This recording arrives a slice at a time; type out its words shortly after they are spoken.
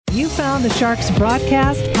You found the Sharks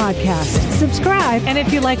Broadcast podcast. Subscribe, and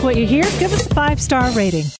if you like what you hear, give us a 5-star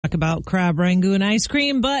rating. Talk about crab Rangoon ice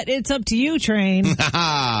cream, but it's up to you, Train.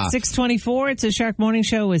 624, it's a Shark Morning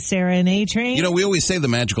Show with Sarah and A-Train. You know, we always say the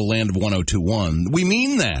magical land of 102.1. We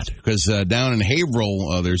mean that, because down in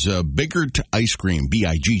Haverhill, there's a Biggart ice cream,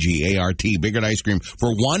 Biggart, Biggart ice cream,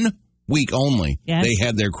 for 1 week only. Yes. They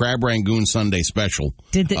had their crab Rangoon Sunday special.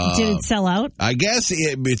 Did it sell out? I guess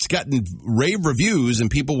it's gotten rave reviews,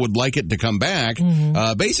 and people would like it to come back.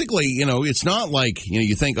 Mm-hmm. Basically, you know, it's not like, you know,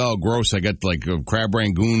 you think, oh, gross, I got like a crab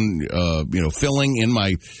Rangoon, filling in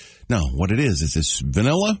my. No, what it is this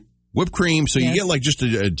vanilla whipped cream. So you get like just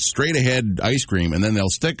a straight ahead ice cream, and then they'll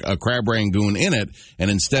stick a crab Rangoon in it,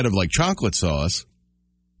 and instead of like chocolate sauce,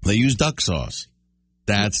 they use duck sauce.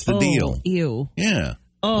 That's the deal. Ew. Yeah.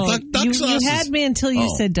 Oh, duck you sauce had me until you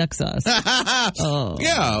said duck sauce. Oh.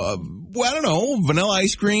 Yeah. Well, I don't know. Vanilla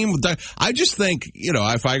ice cream. I just think, you know,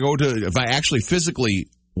 if I actually physically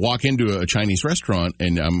walk into a Chinese restaurant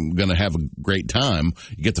and I'm going to have a great time,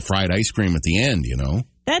 you get the fried ice cream at the end, you know.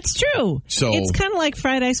 That's true. So it's kind of like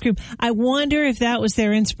fried ice cream. I wonder if that was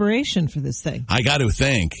their inspiration for this thing. I got to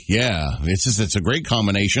think, yeah. It's a great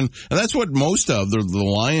combination, and that's what most of the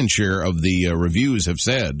lion's share of the reviews have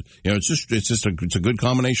said. You know, it's a good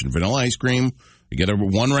combination. Vanilla ice cream. You get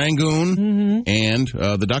one Rangoon and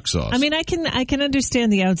the duck sauce. I mean, I can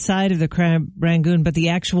understand the outside of the crab Rangoon, but the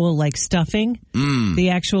actual like stuffing, the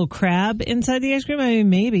actual crab inside the ice cream. I mean,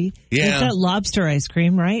 maybe. Yeah, it's that lobster ice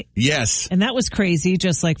cream, right? Yes, and that was crazy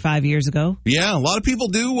just like 5 years ago. Yeah, a lot of people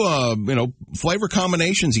do flavor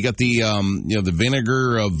combinations. You got the the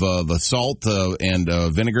vinegar of the salt and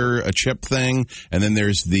vinegar chip thing, and then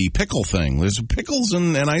there's the pickle thing. There's pickles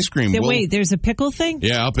and ice cream. Wait, there's a pickle thing?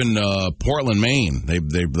 Yeah, up in Portland, Maine.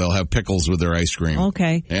 They'll have pickles with their ice cream.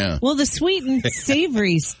 Okay. Yeah. Well, the sweet and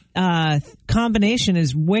savory combination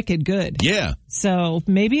is wicked good. Yeah. So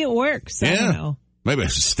maybe it works. I don't know. Maybe a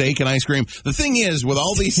steak and ice cream. The thing is, with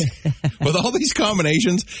all these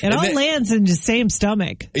combinations, it all lands in the same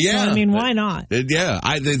stomach. Yeah, so, I mean, why not? Yeah,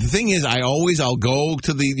 the thing is, I'll go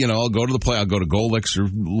to the play. I'll go to Golix or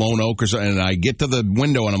Lone Oak or something, and I get to the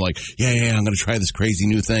window and I'm like, yeah, I'm going to try this crazy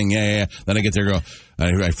new thing. Yeah. Then I get there, and go.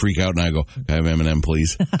 I freak out and I go, can I have M&M,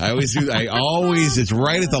 please? I always do. It's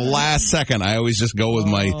right at the last second. I always just go with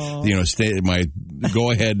my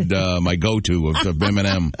go-to of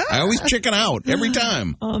M&M. I always chicken out every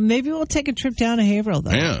time. Maybe we'll take a trip down to Haverhill, though.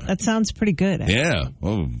 Yeah. That sounds pretty good. Actually. Yeah.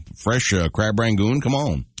 Oh, fresh crab Rangoon. Come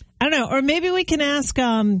on. I don't know. Or maybe we can ask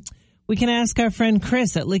our friend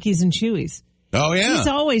Chris at Lickies and Chewies. Oh, yeah. He's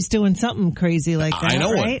always doing something crazy like that,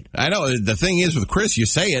 right? I know. The thing is with Chris, you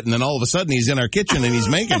say it, and then all of a sudden he's in our kitchen and he's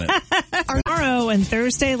making it. Tomorrow and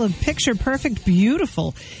Thursday look picture perfect,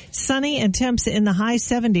 beautiful. Sunny and temps in the high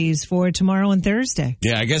 70s for tomorrow and Thursday.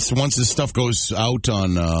 Yeah, I guess once this stuff goes out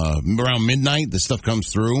on around midnight, the stuff comes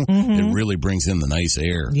through, it really brings in the nice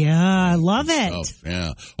air. Yeah, I love it.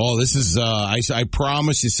 Yeah. Oh, this is, I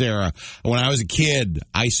promise you, Sarah, when I was a kid,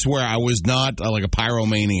 I swear I was not like a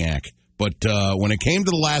pyromaniac. But when it came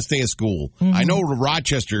to the last day of school, I know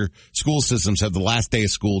Rochester school systems have the last day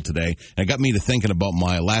of school today. And it got me to thinking about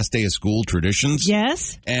my last day of school traditions.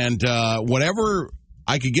 Yes. And whatever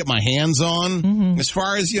I could get my hands on, as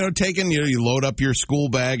far as, taking, you load up your school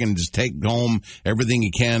bag and just take home everything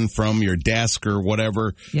you can from your desk or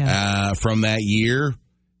whatever from that year.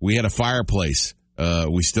 We had a fireplace.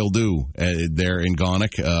 We still do there in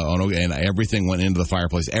Gonick, and everything went into the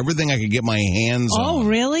fireplace. Everything I could get my hands on. Oh,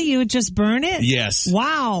 really? You would just burn it? Yes.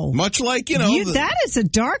 Wow. Much like, that is a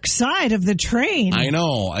dark side of the train. I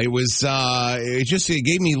know. It was, it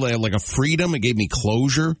gave me like a freedom. It gave me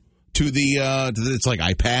closure to it's like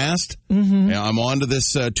I passed. I'm on to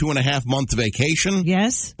this 2.5 month vacation.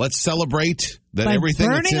 Yes. Let's celebrate that by everything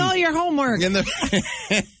burning all your homework. Yeah.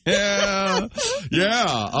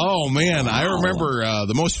 Oh man, wow. I remember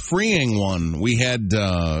the most freeing one we had.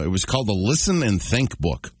 It was called the Listen and Think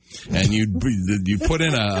book. And you put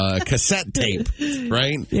in a cassette tape,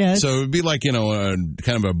 right? Yes. So it would be like kind of a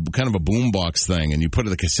boombox thing, and you put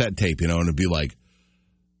in the cassette tape, and it'd be like,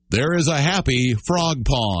 there is a happy frog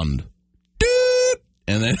pond.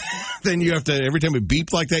 And then you have to, every time it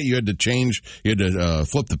beeped like that, you had to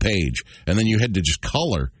flip the page. And then you had to just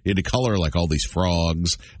color. You had to color like all these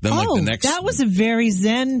frogs. Then the next. That was a very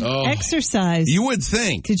zen exercise. You would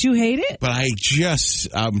think. Did you hate it? But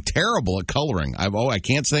I'm terrible at coloring. I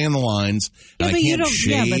can't stay in the lines. Yeah, and I can't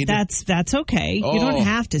shade. Yeah, but that's okay. You don't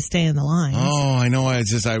have to stay in the lines. Oh, I know. I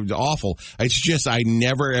was awful. It's just, I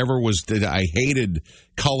never ever was, I hated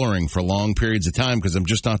coloring for long periods of time because I'm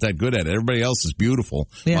just not that good at it. Everybody else is beautiful.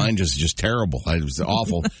 Yeah. Mine was just terrible. It was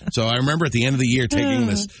awful. So I remember at the end of the year taking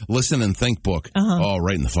this listen and think book.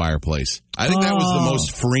 Right in the fireplace. I think that was the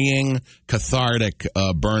most freeing, cathartic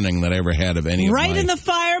burning that I ever had of any of my... Right in the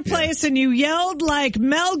fireplace, and you yelled like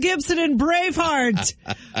Mel Gibson in Braveheart.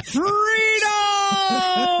 Freedom!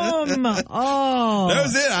 Oh. That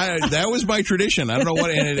was it. That was my tradition. I don't know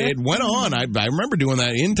what... And it went on. I remember doing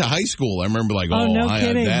that into high school. I remember like, no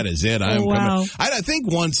kidding. That is it. I'm coming. I think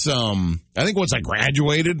once I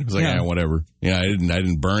graduated, I was like, whatever. Yeah, I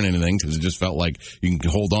didn't burn anything because it just felt like you can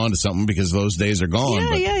hold on to something because those days are gone.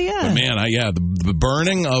 But man, the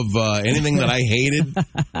burning of anything that I hated,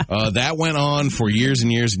 that went on for years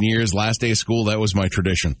and years and years. Last day of school, that was my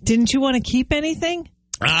tradition. Didn't you want to keep anything?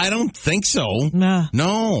 I don't think so. Nah.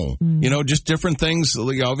 No. Just different things.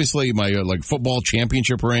 Like, obviously, my football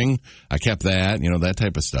championship ring, I kept that, that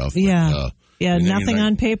type of stuff. Yeah. Nothing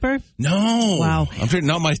on paper? No. Wow.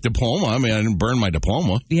 Not my diploma. I mean, I didn't burn my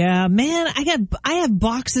diploma. Yeah, man, I have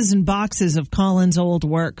boxes and boxes of Colin's old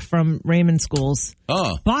work from Raymond schools.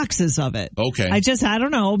 Boxes of it. Okay. I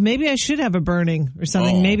don't know. Maybe I should have a burning or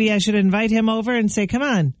something. Maybe I should invite him over and say, come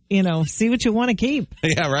on, see what you want to keep.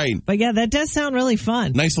 Yeah, right. But yeah, that does sound really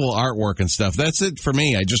fun. Nice little artwork and stuff. That's it for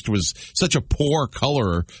me. I just was such a poor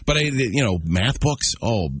colorer. But, math books,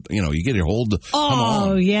 you get your hold.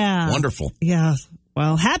 Oh, yeah. Wonderful. Yeah.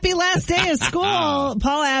 Well, happy last day of school.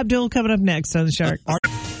 Paula Abdul coming up next on the Shark.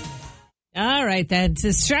 All right, that's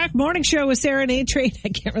the Shark Morning Show with Sarah and A-Train. I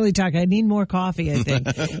can't really talk. I need more coffee, I think.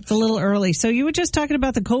 It's a little early. So you were just talking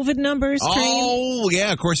about the COVID numbers, Train? Oh,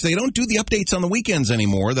 yeah. Of course, they don't do the updates on the weekends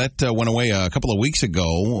anymore. That went away a couple of weeks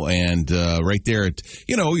ago. And right there at,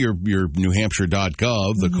 your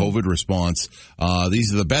newhampshire.gov, the COVID response,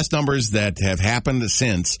 these are the best numbers that have happened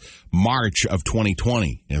since March of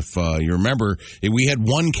 2020. If you remember, we had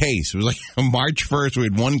one case. It was like March 1st, we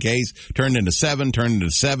had one case, turned into 7, turned into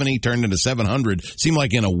 70, turned into 700. Seemed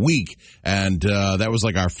like in a week. And that was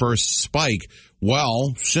like our first spike.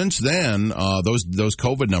 Well, since then, those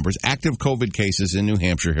COVID numbers, active COVID cases in New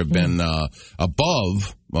Hampshire have been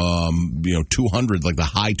above 200, like the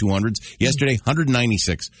high 200s. Yesterday,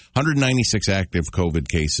 196 active COVID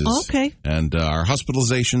cases. Okay. And our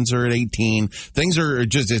hospitalizations are at 18. Things are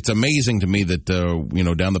just, it's amazing to me that,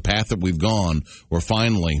 down the path that we've gone, we're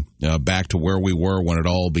finally back to where we were when it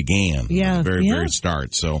all began. Yeah. At the very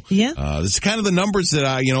start. So, this is kind of the numbers that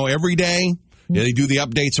every day. Yeah, they do the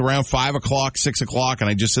updates around 5 o'clock, 6 o'clock, and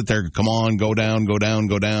I just sit there, come on, go down,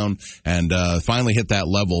 and finally hit that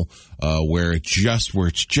level where it's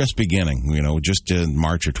just beginning, just in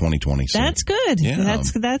March of 2020. So, that's good. Yeah.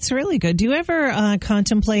 That's really good. Do you ever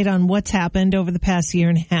contemplate on what's happened over the past year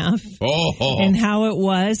and a half and how it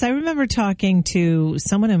was? I remember talking to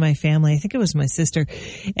someone in my family, I think it was my sister,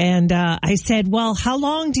 and I said, well, how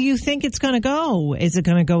long do you think it's going to go? Is it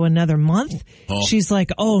going to go another month? She's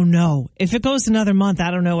like, oh, no. If it goes another month,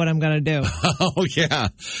 I don't know what I'm going to do. Oh, yeah.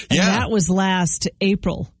 And that was last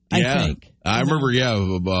April, I think. I remember,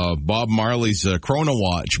 Bob Marley's Chrono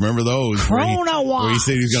Watch. Remember those? Chrono Watch. Where he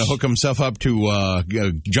said he was going to hook himself up to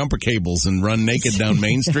jumper cables and run naked down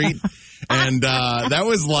Main Street. And that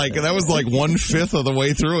was like 1/5 of the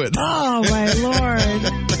way through it. Oh, my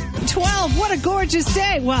Lord. 12. What a gorgeous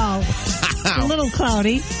day. Well, a little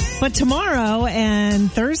cloudy. But tomorrow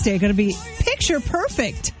and Thursday are going to be picture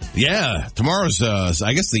perfect. Yeah, tomorrow's,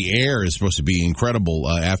 I guess the air is supposed to be incredible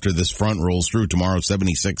after this front rolls through. Tomorrow,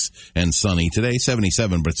 76 and sunny. Today,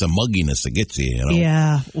 77, but it's a mugginess that gets you,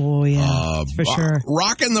 Yeah, oh yeah, for sure.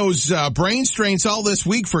 Rocking those brain strains all this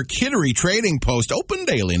week for Kittery Trading Post. Open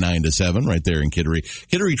daily 9 to 7 right there in Kittery.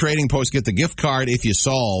 Kittery Trading Post, get the gift card if you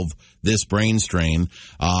solve this brain strain.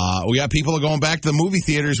 We got people going back to the movie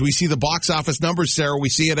theaters. We see the box office numbers, Sarah. We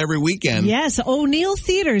see it every weekend. Yes, O'Neill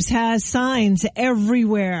Theaters has signs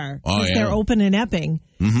everywhere. They're open in Epping.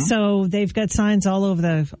 Mm-hmm. So they've got signs all over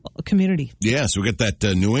the community. Yes, we got that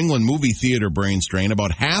New England movie theater brain strain.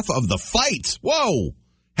 About half of the fights. Whoa!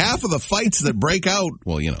 Half of the fights that break out,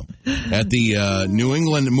 at the New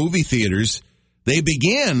England movie theaters, they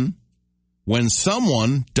begin when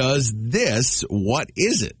someone does this. What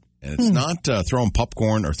is it? And it's not throwing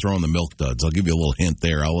popcorn or throwing the milk duds. I'll give you a little hint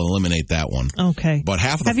there. I'll eliminate that one. Okay. But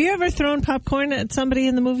half of Have you ever thrown popcorn at somebody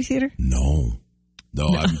in the movie theater? No.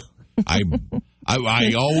 I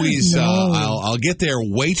always I'll get there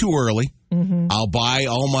way too early. Mm-hmm. I'll buy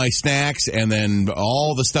all my snacks, and then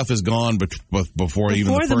all the stuff is gone before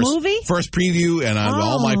even the first preview, and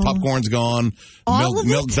all my popcorn's gone.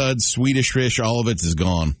 Milk duds, Swedish fish, all of it is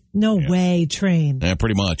gone. No way, Train. Yeah,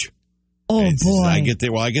 pretty much. Oh, boy. I get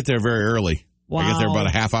there very early. Wow. I get there about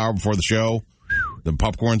a half hour before the show. The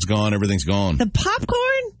popcorn's gone. Everything's gone. The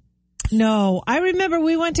popcorn? No. I remember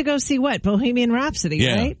we went to go see what? Bohemian Rhapsody,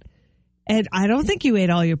 right? And I don't think you ate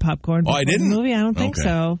all your popcorn before I didn't? the movie. I don't think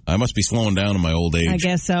so. I must be slowing down in my old age. I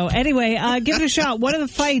guess so. Anyway, give it a shot. What are the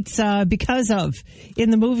fights because of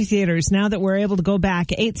in the movie theaters now that we're able to go back?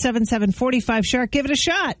 877-45-SHARK. Give it a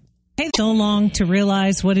shot. Hey, so long to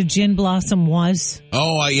realize what a gin blossom was.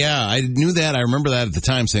 Oh, yeah. I knew that. I remember that at the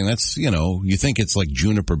time saying that's, you think it's like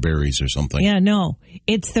juniper berries or something. Yeah, no.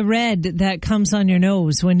 It's the red that comes on your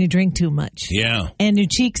nose when you drink too much. Yeah. And your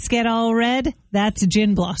cheeks get all red. That's a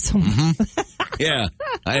gin blossom. Mm-hmm. Yeah.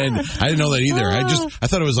 I didn't know that either. I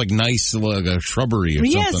thought it was like nice, like a shrubbery or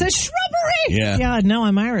something. Yes, a shrubbery. Yeah. Yeah, no,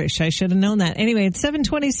 I'm Irish. I should have known that. Anyway, it's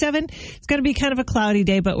 7:27. It's going to be kind of a cloudy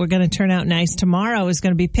day, but we're going to turn out nice. Tomorrow is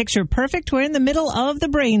going to be picture perfect. We're in the middle of the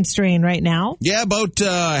brain strain right now. Yeah, about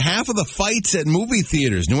half of the fights at movie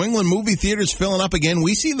theaters. New England movie theaters filling up again.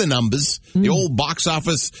 We see the numbers. The old box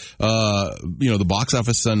office, the box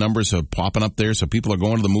office numbers are popping up there, so people are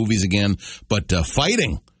going to the movies again. But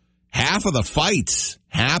fighting, half of the fights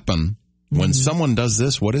happen when someone does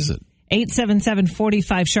this. What is it?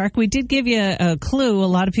 877-45-SHARK. We did give you a clue. A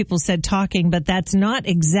lot of people said talking, but that's not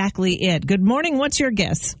exactly it. Good morning. What's your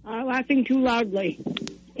guess? Laughing too loudly.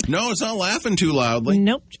 No, it's not laughing too loudly.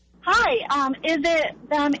 Nope. Hi. Is it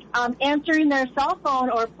them answering their cell phone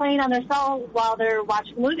or playing on their cell while they're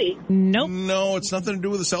watching a movie? Nope. No, it's nothing to do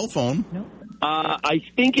with a cell phone. Nope. I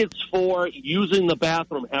think it's for using the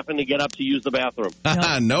bathroom, having to get up to use the bathroom.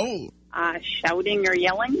 No. Shouting or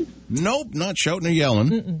yelling? Nope, not shouting or yelling.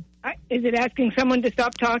 Mm-mm. Is it asking someone to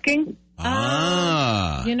stop talking?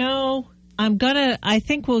 Ah. I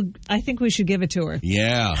think we should give it to her.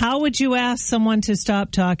 Yeah. How would you ask someone to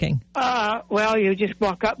stop talking? Well, you just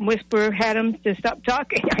walk up and whisper at them to stop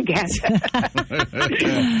talking, I guess.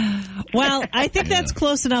 Well, I think that's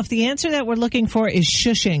close enough. The answer that we're looking for is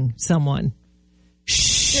shushing someone.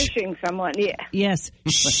 Shushing someone, yeah. Yes.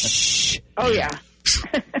 Shh. Oh, yeah.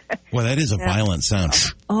 Well, that is a violent sound.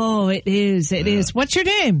 Oh, it is. It is. What's your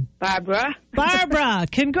name? Barbara. Barbara.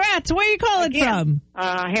 Congrats. Where are you calling from?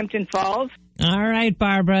 Hampton Falls. All right,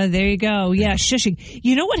 Barbara. There you go. Yeah, shushing.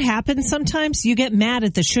 You know what happens sometimes? You get mad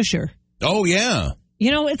at the shusher. Oh, yeah.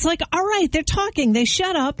 It's like, all right, they're talking. They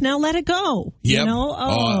shut up. Now let it go. Yep.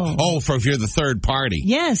 For if you're the third party.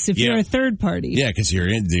 Yes, if you're a third party. Yeah, because they're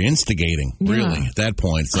instigating, really. At that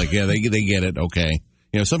point, it's like, yeah, they get it. Okay.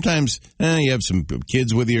 Sometimes you have some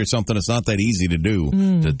kids with you or something. It's not that easy to do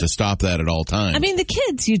to stop that at all times. I mean, the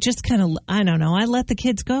kids, you just kind of, I don't know. I let the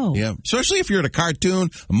kids go. Yeah, especially if you're at a cartoon,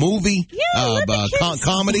 a movie,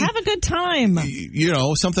 comedy. Have a good time.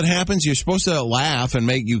 Something happens. You're supposed to laugh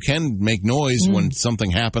and you can make noise when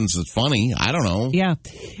something happens that's funny. I don't know. Yeah.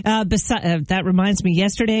 That reminds me,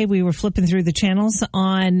 yesterday we were flipping through the channels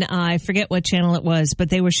on, I forget what channel it was, but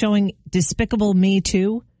they were showing Despicable Me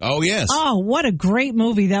 2. Oh, yes. Oh, what a great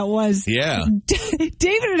movie that was. Yeah.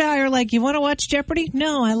 David and I are like, you want to watch Jeopardy?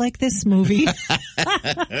 No, I like this movie.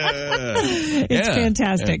 It's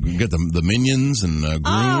fantastic. You get the Minions and Groon.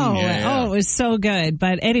 Oh, it was so good.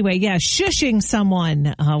 But anyway, shushing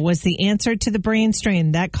someone was the answer to the brain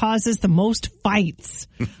strain. That causes the most fights.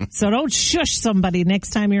 So don't shush somebody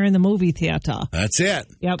next time you're in the movie theater. That's it.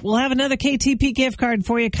 Yep. We'll have another KTP gift card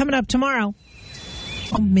for you coming up tomorrow.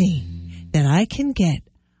 Me, that I can get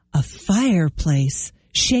a fireplace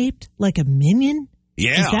shaped like a minion?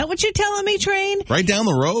 Yeah. Is that what you're telling me, Train? Right down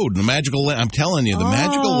the road. The magical land. I'm telling you, the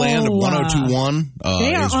magical land of 1021.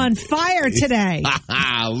 They are on fire today.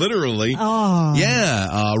 Literally. Oh.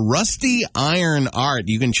 Yeah. Rusty Iron Art.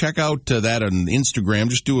 You can check out that on Instagram.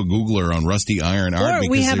 Just do a Googler on Rusty Iron Art. Or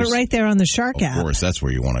we have it right there on the Shark app. Of course, that's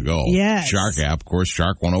where you want to go. Yes. Shark app, of course,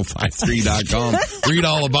 shark1053.com. Read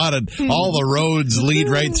all about it. All the roads lead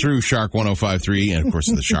right through Shark 1053 and, of course,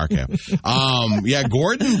 the Shark app.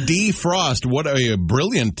 Gordon D. Frost. What a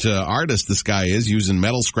brilliant artist this guy is, using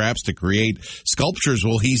metal scraps to create sculptures.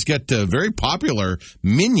 Well, he's got very popular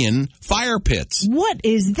Minion fire pits. What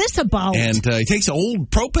is this about? And he takes old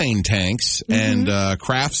propane tanks and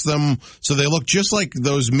crafts them so they look just like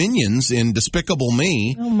those Minions in Despicable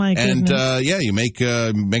Me. Oh, my goodness. And, you make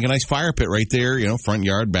a nice fire pit right there, front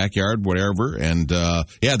yard, backyard, whatever. And,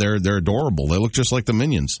 they're adorable. They look just like the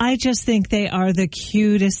Minions. I just think they are the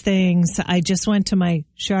cutest things. I just went to my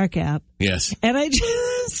Shark app. Yes. And I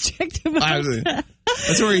just checked him out.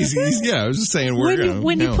 That's where he's I was just saying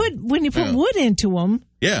when you put wood into them.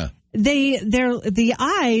 Yeah. The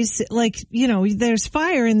eyes, like, there's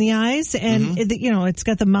fire in the eyes, and it's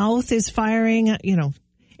got the mouth is firing,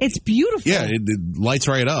 it's beautiful. Yeah, it lights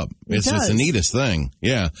right up. It's the neatest thing.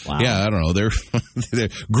 Yeah. Wow. Yeah, I don't know. They're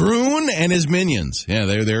Groon and his Minions. Yeah,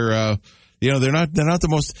 they're not the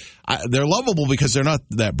most they're lovable because they're not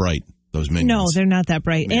that bright. those Minions. No, they're not that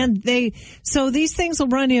bright. Yeah. And these things will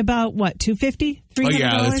run you about, what, $250? $300? Oh,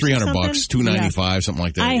 yeah, $300, $295, yeah. something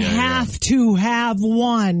like that. I have to have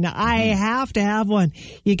one. I have to have one.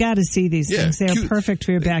 You got to see these things. They're perfect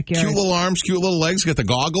for your backyard. Cute little arms, cute little legs. Got the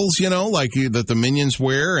goggles, like that the Minions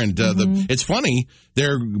wear. And it's funny.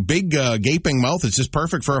 Their big gaping mouth is just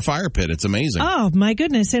perfect for a fire pit. It's amazing. Oh, my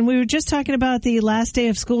goodness. And we were just talking about the last day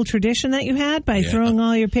of school tradition that you had by throwing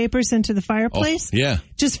all your papers into the fireplace. Oh, yeah.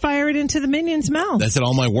 Just fire it into the Minion's mouth. That's it.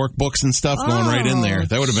 All my workbooks and stuff going right in there.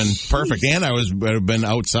 That would have been perfect. And I would have been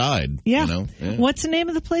outside. Yeah. What's the name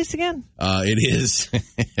of the place again? It is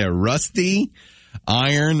Rusty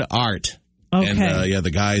Iron Art. Okay. And,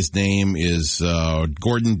 the guy's name is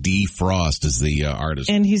Gordon D. Frost is the artist.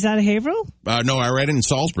 And he's out of Haverhill? No, I read it in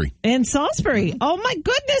Salisbury. In Salisbury. Oh, my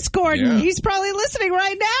goodness, Gordon. Yeah. He's probably listening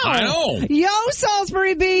right now. I know. Yo,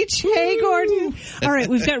 Salisbury Beach. Hey, Gordon. All right,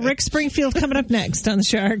 we've got Rick Springfield coming up next on The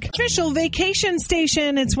Shark. Official vacation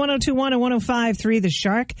station. It's 102.1 and 105.3 The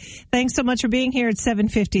Shark. Thanks so much for being here at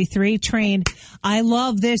 7:53. Train. I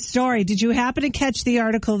love this story. Did you happen to catch the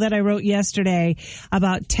article that I wrote yesterday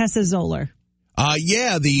about Tessa Zoller?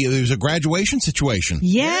 There was a graduation situation.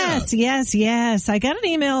 Yes. I got an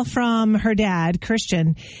email from her dad,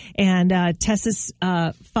 Christian, and Tessa's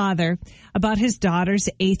father about his daughter's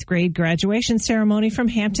 8th grade graduation ceremony from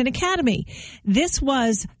Hampton Academy. This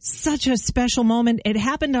was such a special moment. It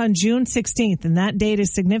happened on June 16th, and that date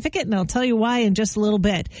is significant, and I'll tell you why in just a little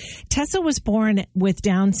bit. Tessa was born with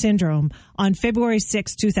Down syndrome on February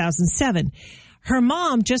 6, 2007. Her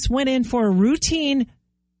mom just went in for a routine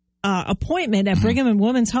appointment at Brigham and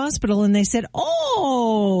Women's Hospital, and they said,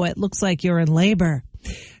 it looks like you're in labor.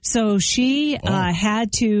 So she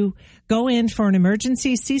had to go in for an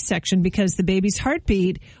emergency C-section because the baby's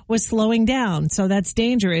heartbeat was slowing down. So that's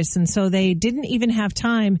dangerous. And so they didn't even have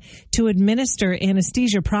time to administer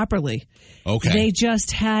anesthesia properly. Okay. They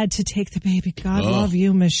just had to take the baby. God love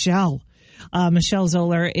you, Michelle. Michelle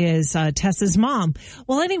Zoller is Tessa's mom.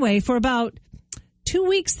 Well, anyway, for about 2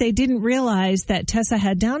 weeks, they didn't realize that Tessa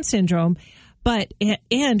had Down syndrome.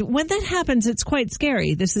 And when that happens, it's quite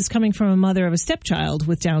scary. This is coming from a mother of a stepchild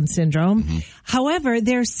with Down syndrome. Mm-hmm. However,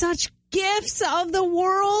 they're such gifts of the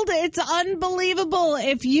world. It's unbelievable.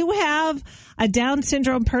 If you have a Down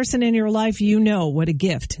syndrome person in your life, you know what a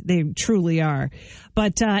gift they truly are.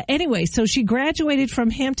 But anyway, so she graduated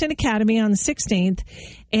from Hampton Academy on the 16th,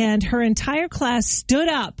 and her entire class stood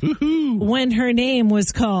up when her name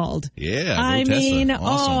was called. Yeah, I mean,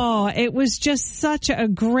 awesome. It was just such a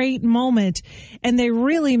great moment, and they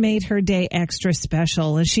really made her day extra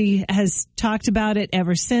special. And she has talked about it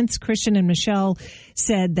ever since. Christian and Michelle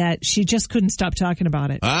said that she just couldn't stop talking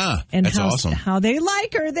about it. And that's awesome. How they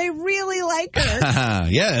like her. They really like her.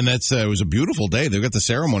 Yeah, and it was a beautiful day. They've got the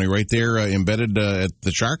ceremony right there embedded at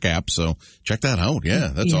the Shark app, so check that out.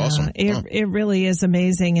 Yeah, that's awesome. It really is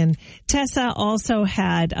amazing. And Tessa also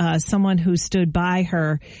had someone who stood by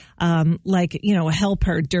her, help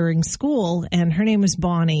her during school, and her name was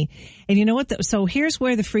Bonnie. And you know what? So here's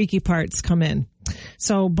where the freaky parts come in.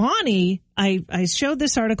 So Bonnie, I showed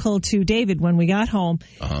this article to David when we got home.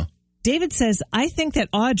 Uh-huh. David says, I think that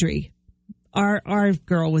Audrey, our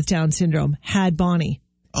girl with Down syndrome, had Bonnie.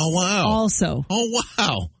 Oh, wow. Also. Oh,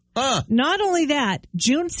 wow. Not only that,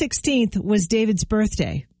 June 16th was David's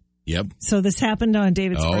birthday. Yep. So this happened on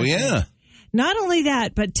David's birthday. Oh, yeah. Not only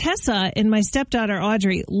that, but Tessa and my stepdaughter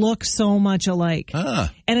Audrey look so much alike. And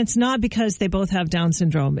it's not because they both have Down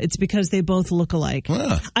syndrome. It's because they both look alike.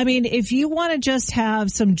 I mean, if you want to just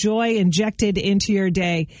have some joy injected into your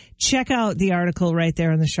day, check out the article right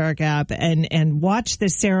there on the Shark app and watch the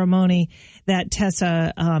ceremony that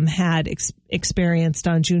Tessa had experienced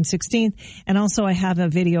on June 16th. And also I have a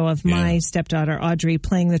video of my stepdaughter Audrey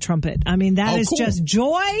playing the trumpet. I mean, that is cool. Just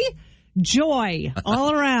joy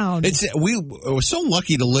all around. We're so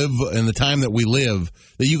lucky to live in the time that we live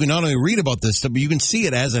that you can not only read about this stuff, but you can see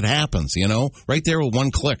it as it happens, right there with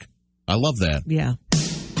one click. I love that. Yeah.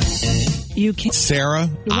 You can. Sarah,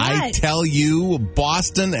 what? I tell you,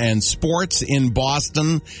 Boston and sports in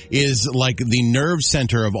Boston is like the nerve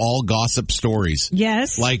center of all gossip stories.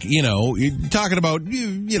 Yes. Like, you're talking about,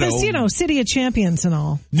 City of Champions and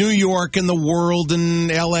all. New York and the world and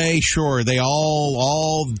L.A., sure. They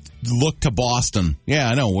all look to Boston. Yeah,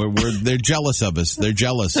 I know. They're jealous of us. They're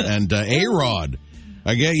jealous. And A-Rod.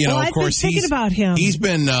 I get, of course, thinking about him. He's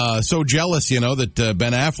been so jealous, that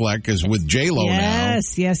Ben Affleck is with J-Lo now.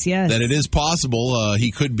 Yes. That it is possible he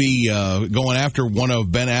could be going after one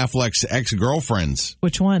of Ben Affleck's ex-girlfriends.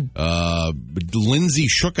 Which one? Lindsay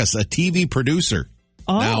Shookus, a TV producer.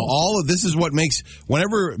 Now, all of this is what makes,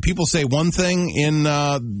 whenever people say one thing in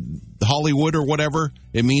Hollywood or whatever,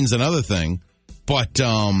 it means another thing. But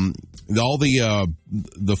all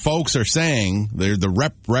the folks are saying,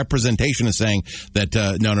 the representation is saying that,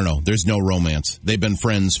 no, there's no romance. They've been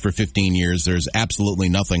friends for 15 years. There's absolutely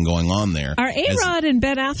nothing going on there. Are A-Rod and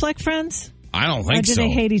Ben Affleck friends? I don't think so. Or do they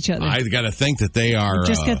hate each other? I got to think that they are...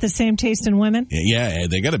 Just got the same taste in women? Yeah,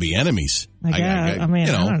 they got to be enemies. I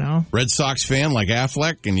don't know. Red Sox fan like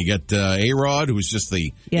Affleck, and you get A-Rod, who's just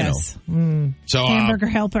the... Yes. So, hamburger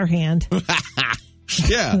helper hand.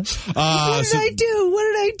 Yeah. What did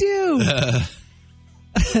I do?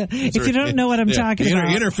 If you don't know what I'm talking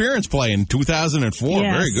about. Interference play in 2004.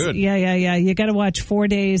 Yes. Very good. Yeah. You got to watch 4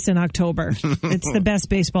 days in October. It's the best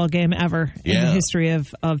baseball game ever in the history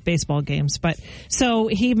of baseball games. But so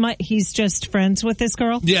he's just friends with this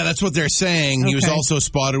girl? Yeah, that's what they're saying. He was also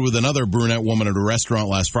spotted with another brunette woman at a restaurant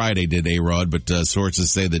last Friday, did A-Rod, but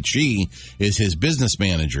sources say that she is his business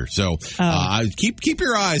manager. So keep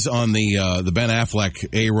your eyes on the Ben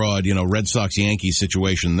Affleck, A-Rod, Red Sox Yankees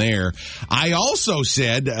situation there. I also said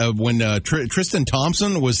when Tristan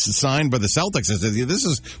Thompson was signed by the Celtics, I said,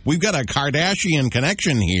 we've got a Kardashian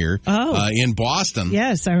connection here in Boston.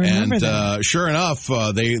 Yes, I remember and, that. Sure enough,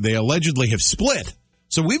 they allegedly have split.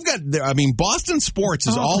 So we've got, Boston sports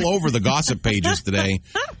is all over the gossip pages today.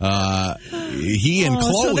 He and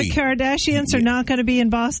Khloe. So the Kardashians are not going to be in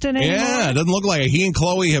Boston anymore? Yeah, it doesn't look like it. He and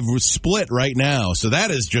Khloe have split right now. So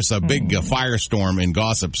that is just a big firestorm in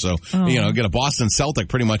gossip. So, get a Boston Celtic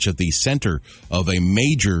pretty much at the center of a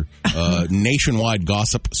major nationwide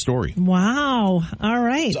gossip story. Wow. All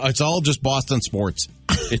right. It's all just Boston sports.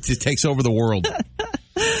 It takes over the world.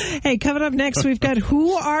 Hey, coming up next, we've got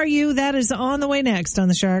Who Are You? That is on the way next on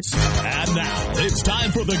the Sharks. And now it's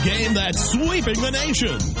time for the game that's sweeping the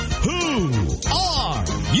nation. Who are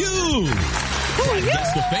you?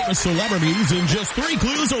 Guess the famous celebrities in just 3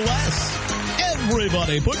 clues or less.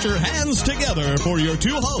 Everybody put your hands together for your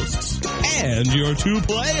 2 hosts and your 2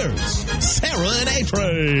 players, Sarah and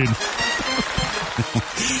A-Train.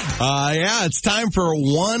 It's time for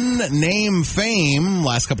One Name Fame.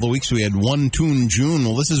 Last couple of weeks we had One Tune June.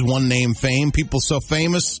 Well, this is One Name Fame. People so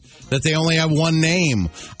famous that they only have one name.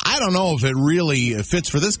 I don't know if it really fits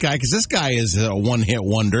for this guy, because this guy is a one-hit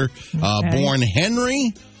wonder. Born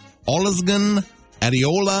Henry Olesgun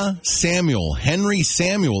Adiola Samuel. Henry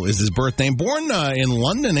Samuel is his birth name. Born in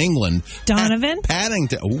London, England. Donovan?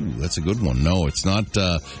 Paddington. Oh, that's a good one. No, it's not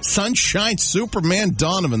Sunshine Superman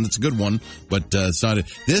Donovan. That's a good one, but it's not it.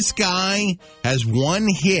 This guy has one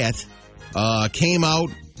hit, came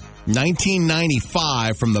out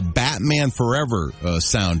 1995 from the Batman Forever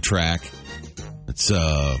soundtrack. It's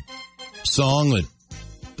a song that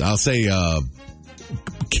I'll say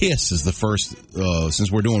Kiss is the first, since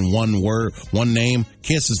we're doing one name,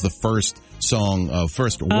 Kiss is the first song,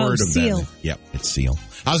 first word of Seal. that. Yep, it's Seal.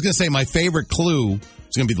 I was going to say my favorite clue,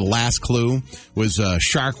 it's going to be the last clue, was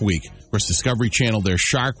Shark Week. Of course, Discovery Channel, their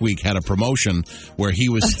Shark Week had a promotion where he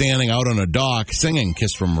was standing out on a dock singing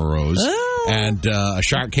Kiss from a Rose, and a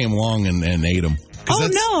shark came along and ate him.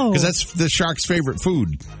 Because that's the shark's favorite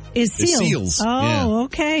food. Is seals. Yeah.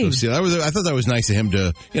 Okay. So I thought that was nice of him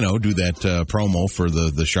to, do that promo for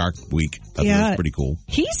the Shark Week. I thought that was pretty cool.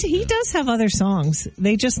 He does have other songs.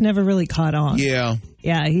 They just never really caught on. Yeah.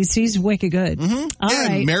 Yeah, he's wicked good. Mm-hmm. All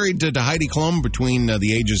right. Married to Heidi Klum between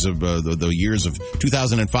the ages of the years of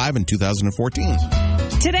 2005 and 2014.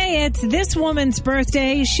 Today, it's this woman's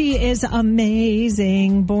birthday. She is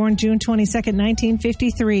amazing. Born June 22nd,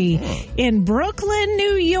 1953 in Brooklyn,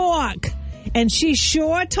 New York. And she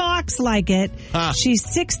sure talks like it. She's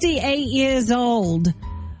 68 years old.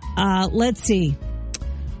 Let's see.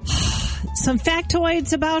 Some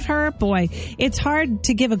factoids about her. Boy, it's hard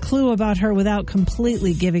to give a clue about her without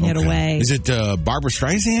completely giving it away. Is it Barbra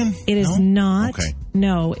Streisand? It is not. Okay.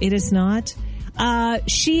 No, it is not.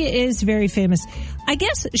 She is very famous. I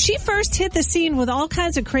guess she first hit the scene with all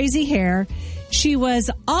kinds of crazy hair. She was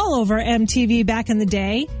all over MTV back in the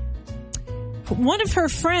day. One of her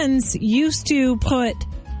friends used to put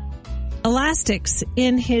elastics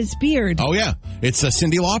in his beard. Oh, yeah. It's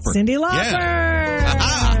Cyndi Lauper. Cyndi Lauper.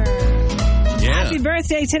 Yeah. Happy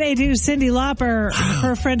birthday today to Cyndi Lauper.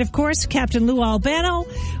 Her friend, of course, Captain Lou Albano.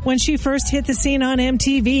 When she first hit the scene on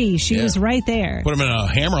MTV, she was right there. Put him in a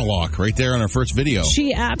hammerlock right there on her first video.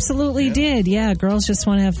 She absolutely did. Yeah, girls just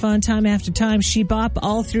want to have fun time after time. She bop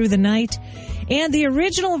all through the night. And the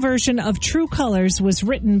original version of True Colors was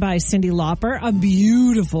written by Cyndi Lauper, a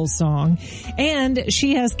beautiful song. And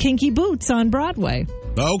she has Kinky Boots on Broadway.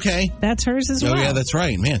 Okay. That's hers as well. Oh, yeah, that's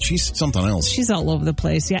right. Man, she's something else. She's all over the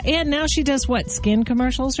place, yeah. And now she does what, skin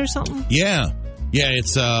commercials or something? Yeah. Yeah,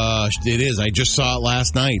 it is. I just saw it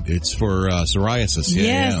last night. It's for psoriasis.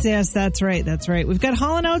 Yes, that's right. That's right. We've got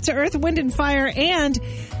Hall & Oates, Earth, Wind and Fire, and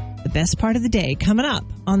the best part of the day coming up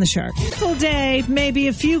on the Shark. Full day, maybe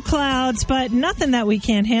a few clouds, but nothing that we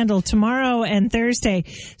can't handle. Tomorrow and Thursday,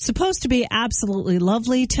 supposed to be absolutely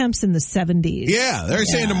lovely. Temps in the 70s. Yeah, they're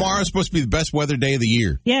saying tomorrow's supposed to be the best weather day of the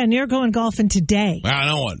year. Yeah, and you're going golfing today. I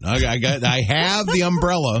know it. I have the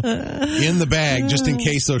umbrella in the bag just in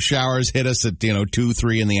case those showers hit us at 2,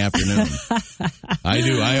 3 in the afternoon. I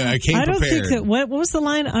do. I came I don't prepared. think that. What was the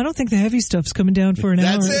line? I don't think the heavy stuff's coming down for an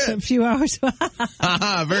hour. That's it. A few hours.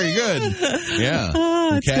 Very good. Yeah.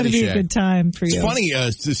 It's going to be a good time for you. It's funny,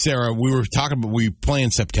 Sarah, we were talking about we play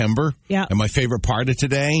in September. Yeah. And my favorite part of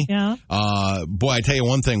today. Yeah. Boy, I tell you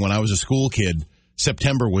one thing, when I was a school kid,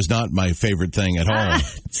 September was not my favorite thing at all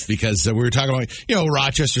because we were talking about,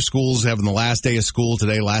 Rochester schools having the last day of school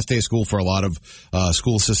today, last day of school for a lot of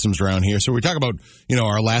school systems around here. So we talk about,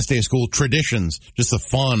 our last day of school traditions, just the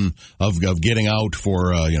fun of getting out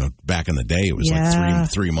for, back in the day, it was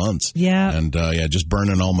like 3 months. Yeah. And, just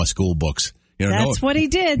burning all my school books. That's what he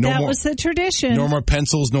did. That was the tradition. No more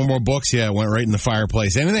pencils, no more books. Yeah, it went right in the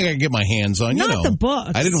fireplace. Anything I could get my hands on, Not the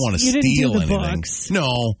books. I didn't want to steal anything. Books.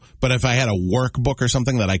 No, but if I had a workbook or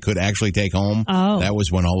something that I could actually take home, that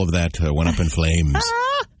was when all of that went up in flames.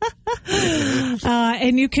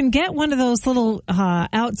 And you can get one of those little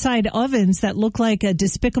outside ovens that look like a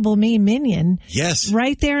Despicable Me minion. Yes.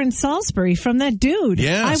 Right there in Salisbury from that dude.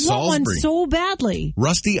 Yeah, I Salisbury. want one so badly.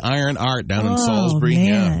 Rusty Iron Art down in Salisbury. Man.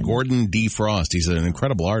 Yeah, Gordon D. Frost. He's an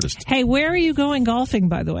incredible artist. Hey, where are you going golfing,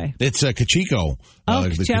 by the way? It's Kachiko.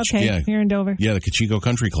 Okay. Here in Dover. Yeah, the Kachiko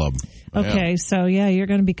Country Club. Okay, so you're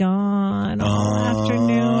going to be gone all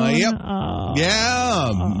afternoon.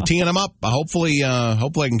 Yep. Teeing them up. Hopefully I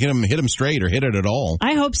can hit them straight or hit it at all.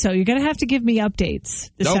 I hope so. You're going to have to give me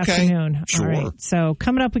updates this afternoon. Sure. All right. So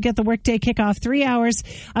coming up, we get the workday kickoff. 3 hours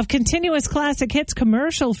of continuous classic hits,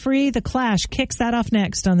 commercial free. The Clash kicks that off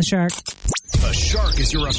next on the Shark. The Shark is your